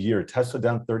 for the year. Tesla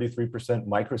down 33%,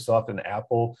 Microsoft and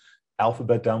Apple,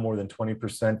 Alphabet down more than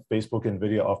 20%, Facebook and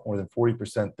Nvidia off more than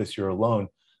 40% this year alone.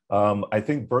 I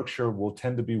think Berkshire will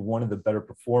tend to be one of the better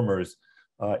performers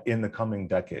in the coming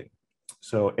decade.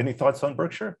 So any thoughts on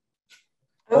Berkshire?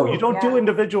 Oh, you don't do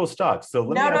individual stocks. So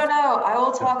let me ask. No. I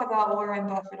will talk about Warren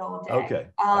Buffett all day. Okay.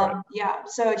 Yeah.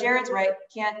 So Jared's right.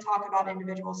 Can't talk about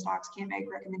individual stocks, can't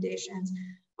make recommendations.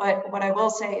 But what I will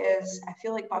say is I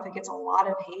feel like Buffett gets a lot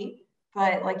of hate.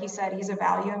 But like you said, he's a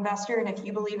value investor. And if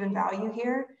you believe in value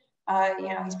here,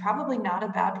 he's probably not a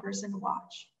bad person to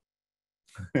watch.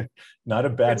 Not a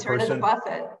bad Return person. To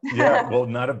Buffett. Yeah, well,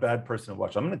 not a bad person to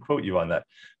watch. I'm going to quote you on that.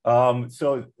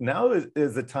 So now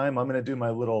is the time I'm going to do my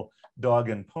little dog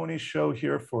and pony show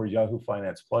here for Yahoo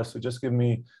Finance Plus. So just give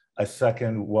me a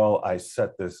second while I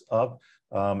set this up.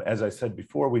 As I said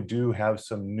before, we do have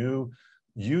some new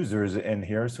users in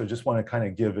here. So just want to kind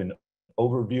of give an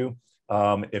overview.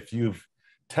 If you've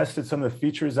tested some of the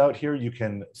features out here, you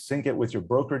can sync it with your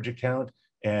brokerage account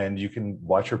and you can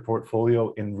watch your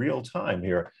portfolio in real time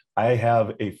here. I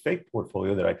have a fake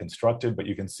portfolio that I constructed, but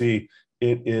you can see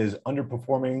it is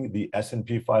underperforming the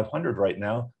S&P 500 right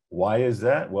now. Why is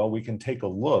that? Well, we can take a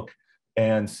look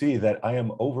and see that I am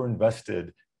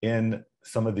overinvested in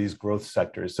some of these growth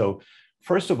sectors. So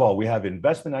first of all, we have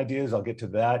investment ideas. I'll get to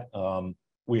that.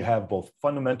 We have both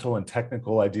fundamental and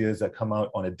technical ideas that come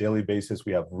out on a daily basis.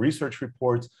 We have research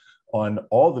reports on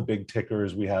all the big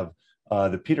tickers. We have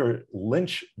the Peter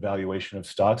Lynch valuation of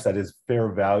stocks, that is fair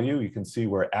value. You can see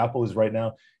where Apple is right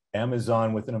now.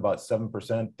 Amazon within about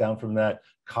 7% down from that.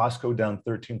 Costco down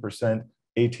 13%.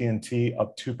 AT&T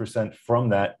up 2% from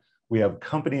that. We have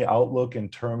company outlook in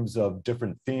terms of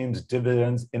different themes,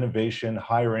 dividends, innovation,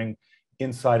 hiring,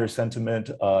 insider sentiment,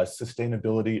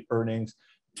 sustainability, earnings,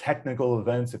 technical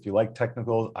events. If you like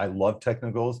technicals, I love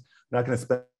technicals. I'm not going to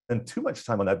spend too much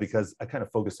time on that because I kind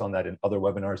of focus on that in other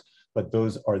webinars, but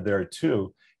those are there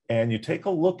too. And you take a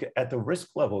look at the risk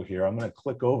level here. I'm going to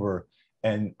click over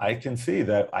and I can see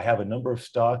that I have a number of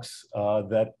stocks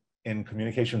that in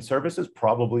communication services,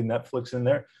 probably Netflix in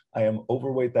there. I am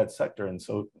overweight that sector. And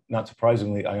so not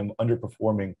surprisingly, I am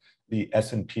underperforming the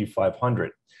S&P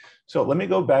 500. So let me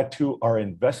go back to our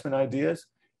investment ideas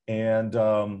and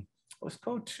let's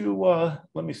go to,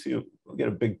 let me see, we'll get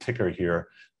a big ticker here.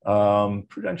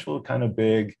 Prudential, kind of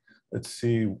big. Let's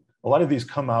see, a lot of these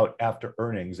come out after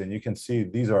earnings and you can see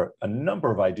these are a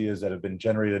number of ideas that have been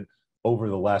generated over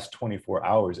the last 24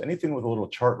 hours. Anything with a little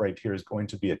chart right here is going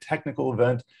to be a technical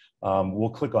event. We'll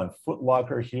click on Foot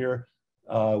Locker here.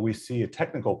 We see a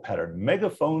technical pattern,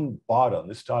 megaphone bottom.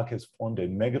 This stock has formed a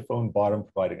megaphone bottom,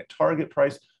 providing a target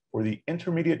price for the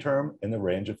intermediate term in the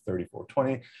range of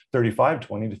 34.20,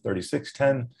 35.20 to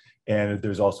 36.10. And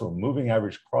there's also a moving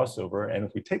average crossover. And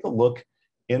if we take a look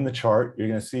in the chart, you're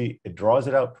going to see it draws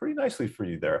it out pretty nicely for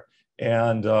you there.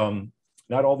 And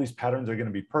not all these patterns are going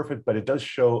to be perfect, but it does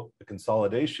show a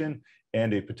consolidation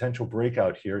and a potential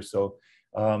breakout here. So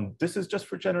this is just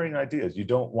for generating ideas. You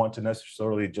don't want to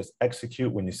necessarily just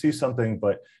execute when you see something,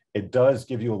 but it does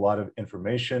give you a lot of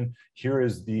information. Here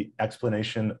is the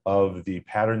explanation of the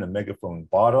pattern, the megaphone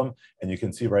bottom. And you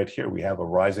can see right here, we have a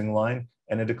rising line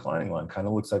and a declining line, kind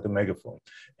of looks like a megaphone,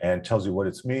 and tells you what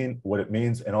it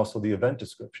means, and also the event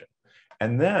description.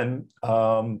 And then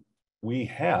we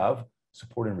have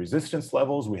support and resistance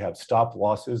levels. We have stop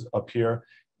losses up here.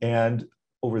 And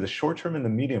over the short term and the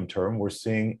medium term, we're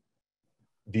seeing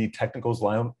the technicals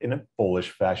line in a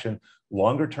bullish fashion.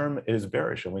 Longer term is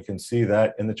bearish, and we can see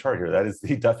that in the chart here. That is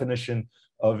the definition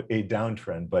of a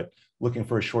downtrend, but looking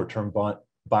for a short-term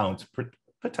bounce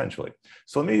potentially.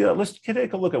 So let's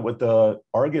take a look at what the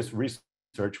Argus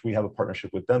Research, we have a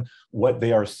partnership with them, what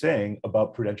they are saying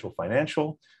about Prudential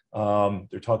Financial.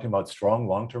 They're talking about strong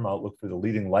long-term outlook for the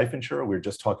leading life insurer. We were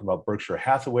just talking about Berkshire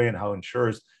Hathaway and how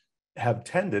insurers have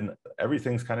tended,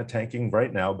 everything's kind of tanking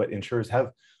right now, but insurers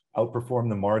have outperformed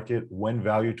the market when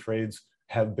value trades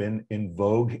have been in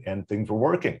vogue and things were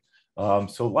working.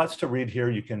 So lots to read here.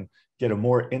 You can get a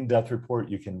more in-depth report.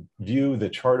 You can view the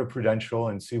chart of Prudential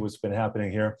and see what's been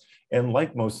happening here. And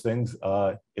like most things,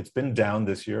 it's been down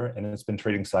this year and it's been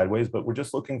trading sideways, but we're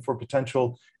just looking for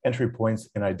potential entry points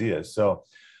and ideas. So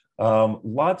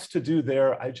lots to do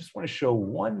there. I just want to show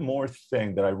one more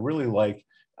thing that I really like.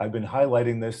 I've been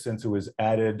highlighting this since it was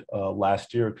added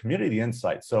last year, Community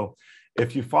Insights. So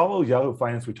if you follow Yahoo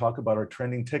Finance, we talk about our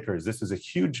trending tickers. This is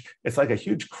it's like a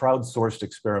huge crowdsourced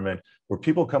experiment where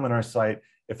people come on our site.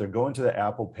 If they're going to the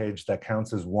Apple page, that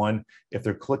counts as one. If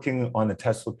they're clicking on the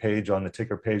Tesla page, on the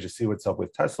ticker page to see what's up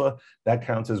with Tesla, that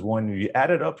counts as one. You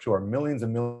add it up to our millions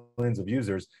and millions of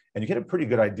users, and you get a pretty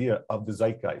good idea of the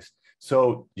zeitgeist.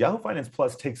 So Yahoo Finance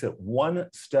Plus takes it one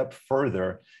step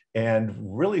further and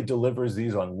really delivers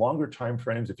these on longer time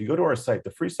frames. If you go to our site,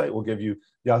 the free site will give you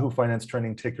Yahoo Finance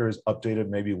trending tickers updated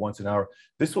maybe once an hour.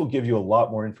 This will give you a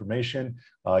lot more information.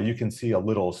 You can see a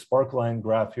little sparkline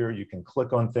graph here. You can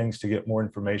click on things to get more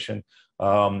information.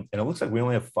 And it looks like we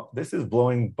only have, this is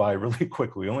blowing by really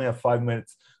quickly. We only have 5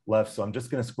 minutes left. So I'm just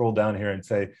going to scroll down here and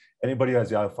say, anybody who has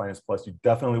Yahoo Finance Plus, you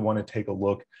definitely want to take a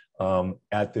look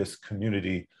at this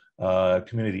community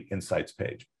insights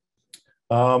page.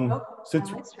 Since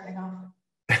it's turning off.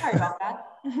 Sorry about that.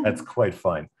 That's quite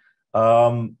fine.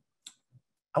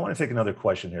 I want to take another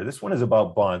question here. This one is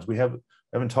about bonds. We haven't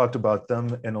talked about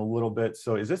them in a little bit.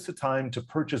 So is this the time to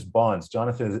purchase bonds?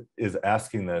 Jonathan is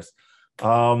asking this.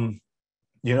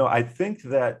 You know, I think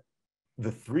that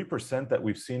the 3% that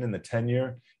we've seen in the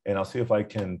 10-year, and I'll see if I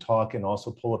can talk and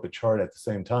also pull up a chart at the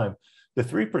same time. The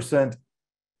 3%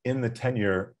 in the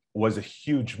 10-year was a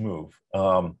huge move.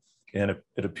 And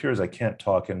it appears I can't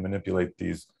talk and manipulate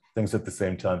these things at the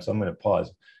same time. So I'm going to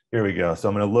pause. Here we go. So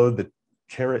I'm going to load the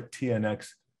carat TNX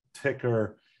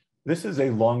ticker. This is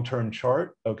a long-term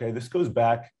chart. Okay, this goes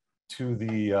back to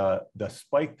the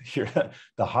spike here,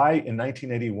 the high in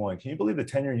 1981. Can you believe the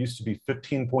 10-year used to be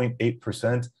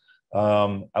 15.8%?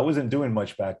 I wasn't doing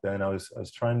much back then. I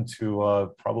was trying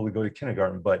to probably go to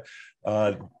kindergarten, but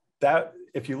that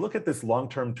if you look at this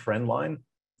long-term trend line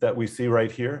that we see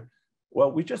right here,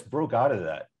 well, we just broke out of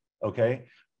that. Okay.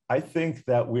 I think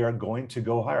that we are going to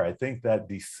go higher. I think that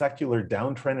the secular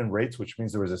downtrend in rates, which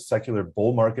means there was a secular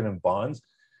bull market in bonds,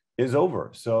 is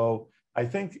over. So I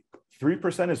think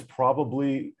 3% is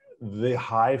probably the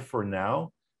high for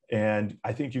now. And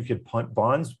I think you could punt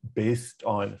bonds based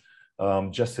on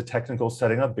just the technical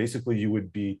setting up. Basically, you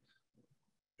would be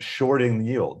shorting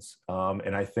yields.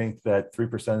 And I think that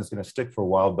 3% is going to stick for a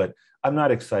while, but I'm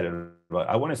not excited about it.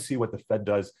 I want to see what the Fed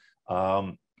does.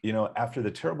 After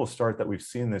the terrible start that we've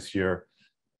seen this year,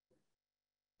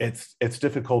 it's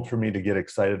difficult for me to get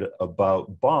excited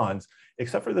about bonds,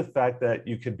 except for the fact that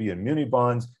you could be in muni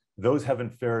bonds. Those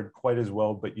haven't fared quite as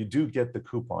well, but you do get the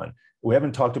coupon. We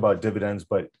haven't talked about dividends,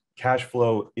 but cash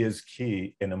flow is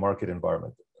key in a market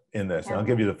environment in this. And I'll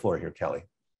give you the floor here, Callie.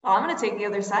 Well, I'm going to take the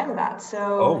other side of that.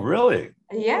 So, oh, really?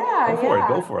 Yeah.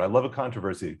 Go for it. I love a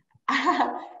controversy.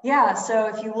 Yeah. So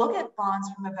if you look at bonds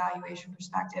from a valuation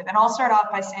perspective, and I'll start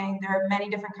off by saying there are many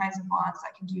different kinds of bonds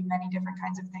that can do many different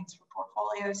kinds of things for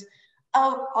portfolios.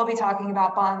 I'll be talking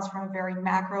about bonds from a very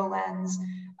macro lens,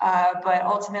 but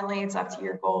ultimately it's up to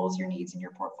your goals, your needs, and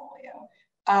your portfolio.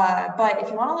 But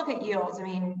if you want to look at yields, I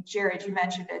mean, Jared, you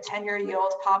mentioned a 10-year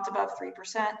yield popped above 3%,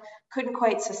 couldn't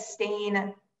quite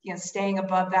sustain, staying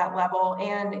above that level.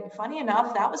 And funny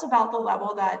enough, that was about the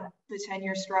level that the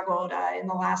 10-year struggled in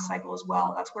the last cycle as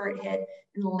well. That's where it hit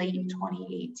in late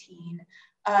 2018.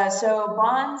 So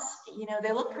bonds,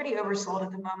 they look pretty oversold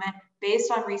at the moment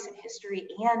based on recent history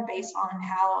and based on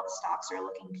how stocks are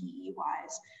looking PE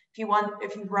wise.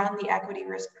 If you run the equity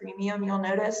risk premium, you'll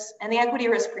notice, and the equity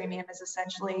risk premium is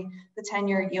essentially the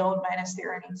 10-year yield minus the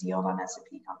earnings yield on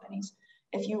S&P companies.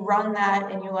 If you run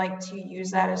that and you like to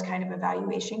use that as kind of a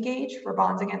valuation gauge for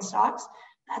bonds against stocks,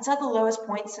 that's at the lowest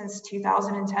point since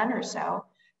 2010 or so.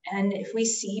 And if we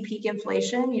see peak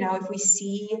inflation, if we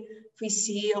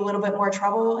see a little bit more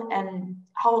trouble, and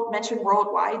I'll mention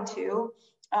worldwide too,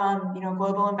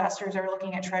 global investors are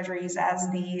looking at treasuries as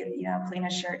the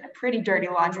cleanest shirt in a pretty dirty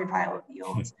laundry pile of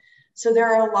yields. So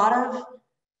there are a lot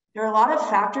of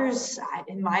factors,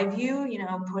 in my view,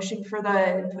 pushing for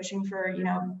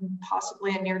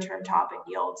possibly a near-term top in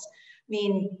yields. I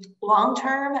mean,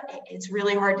 long-term, it's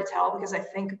really hard to tell because I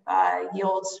think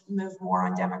yields move more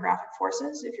on demographic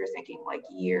forces. If you're thinking like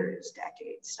years,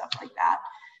 decades, stuff like that.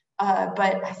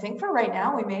 But I think for right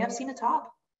now, we may have seen a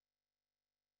top.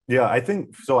 Yeah, I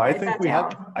think so. I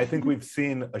think we've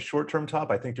seen a short-term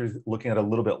top. I think you're looking at a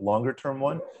little bit longer-term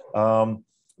one.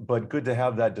 But good to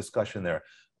have that discussion there.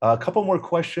 A couple more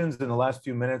questions in the last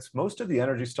few minutes. Most of the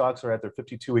energy stocks are at their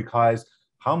 52-week highs.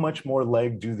 How much more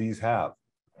leg do these have?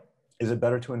 Is it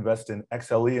better to invest in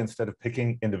XLE instead of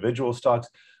picking individual stocks?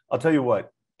 I'll tell you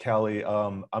what, Callie,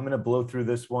 I'm going to blow through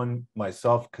this one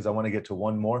myself because I want to get to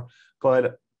one more.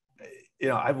 But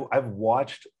I've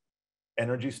watched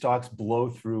energy stocks blow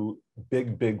through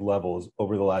big levels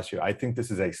over the last year. I think this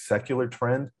is a secular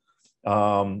trend.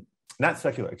 Not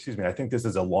secular, excuse me. I think this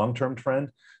is a long-term trend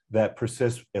that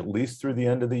persists at least through the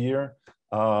end of the year.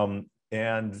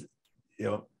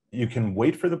 You can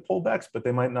wait for the pullbacks, but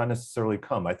they might not necessarily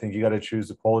come. I think you got to choose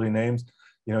the quality names.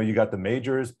 You got the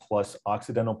majors plus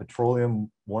Occidental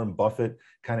Petroleum. Warren Buffett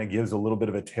kind of gives a little bit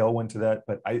of a tailwind to that,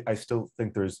 but I still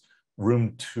think there's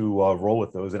room to roll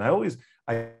with those. And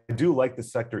I do like the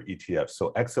sector ETFs.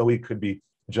 So XLE could be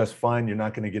just fine. You're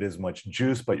not going to get as much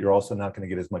juice, but you're also not going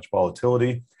to get as much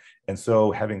volatility. And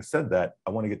so having said that,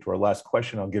 I want to get to our last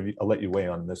question. I'll let you weigh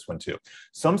on this one too.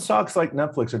 Some stocks like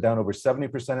Netflix are down over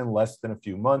 70% in less than a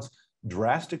few months,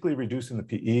 drastically reducing the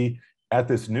PE. At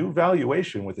this new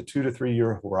valuation with a 2 to 3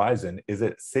 year horizon, is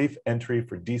it safe entry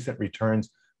for decent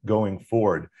returns going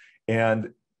forward?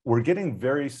 And we're getting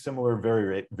very similar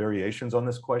variations on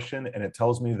this question. And it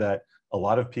tells me that a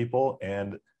lot of people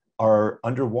are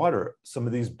underwater some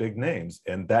of these big names,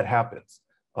 and that happens.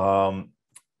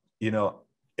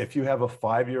 If you have a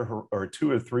 5 year or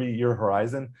 2 or 3 year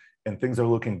horizon and things are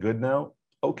looking good now,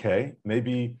 okay,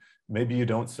 maybe you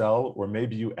don't sell, or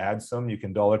maybe you add some, you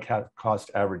can dollar cost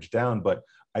average down, but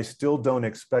I still don't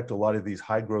expect a lot of these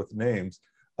high growth names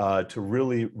to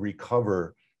really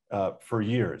recover for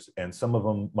years, and some of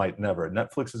them might never.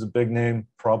 Netflix is a big name,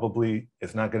 probably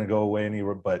it's not going to go away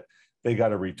anywhere, but they got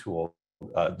to retool.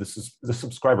 This is the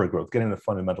subscriber growth, getting the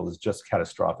fundamental is just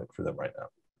catastrophic for them right now.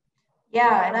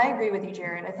 Yeah, and I agree with you,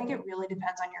 Jared. I think it really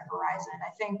depends on your horizon.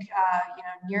 I think,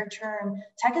 near term,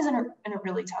 tech is in a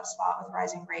really tough spot with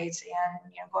rising rates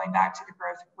and, going back to the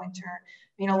growth of winter.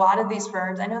 I mean, a lot of these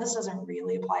firms, I know this doesn't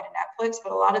really apply to Netflix,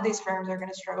 but a lot of these firms are going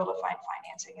to struggle to find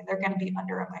financing and they're going to be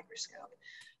under a microscope.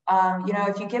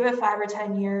 If you give it 5 or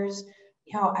 10 years,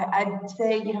 I'd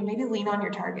say, maybe lean on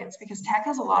your targets because tech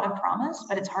has a lot of promise,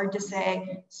 but it's hard to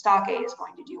say stock A is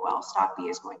going to do well, stock B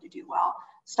is going to do well.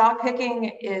 Stock picking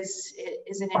is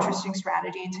an interesting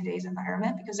strategy in today's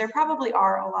environment because there probably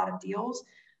are a lot of deals,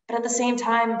 but at the same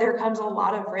time, there comes a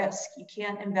lot of risk. You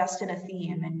can't invest in a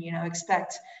theme and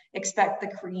expect the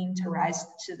cream to rise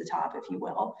to the top, if you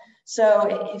will.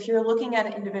 So if you're looking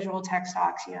at individual tech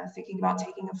stocks, thinking about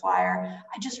taking a flyer,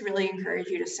 I just really encourage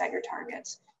you to set your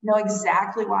targets. Know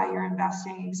exactly why you're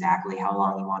investing, exactly how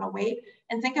long you want to wait,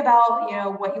 and think about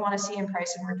what you want to see in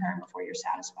price and return before you're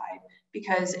satisfied.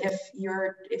 Because if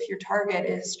your target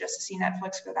is just to see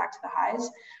Netflix go back to the highs,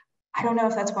 I don't know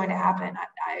if that's going to happen.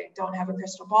 I don't have a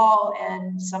crystal ball,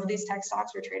 and some of these tech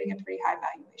stocks are trading at pretty high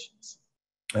valuations.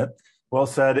 Yep. Well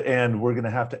said, and we're going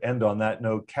to have to end on that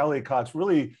note. Callie Cox,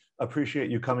 really appreciate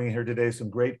you coming in here today. Some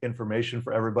great information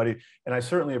for everybody, and I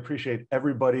certainly appreciate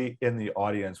everybody in the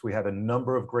audience. We had a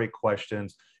number of great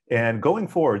questions, and going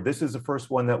forward, this is the first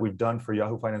one that we've done for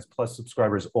Yahoo Finance Plus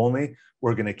subscribers only.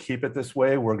 We're going to keep it this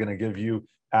way. We're going to give you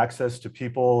access to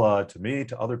people, to me,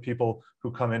 to other people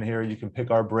who come in here. You can pick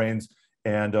our brains,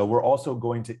 and we're also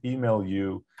going to email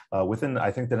you within,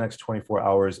 I think, the next 24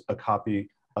 hours, a copy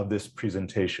of this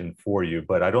presentation for you,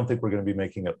 but I don't think we're going to be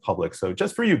making it public. So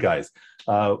just for you guys,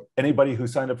 anybody who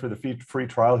signed up for the free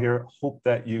trial here, hope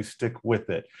that you stick with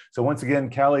it. So once again,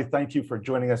 Callie, thank you for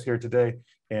joining us here today,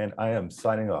 and I am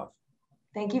signing off.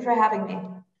 Thank you for having me.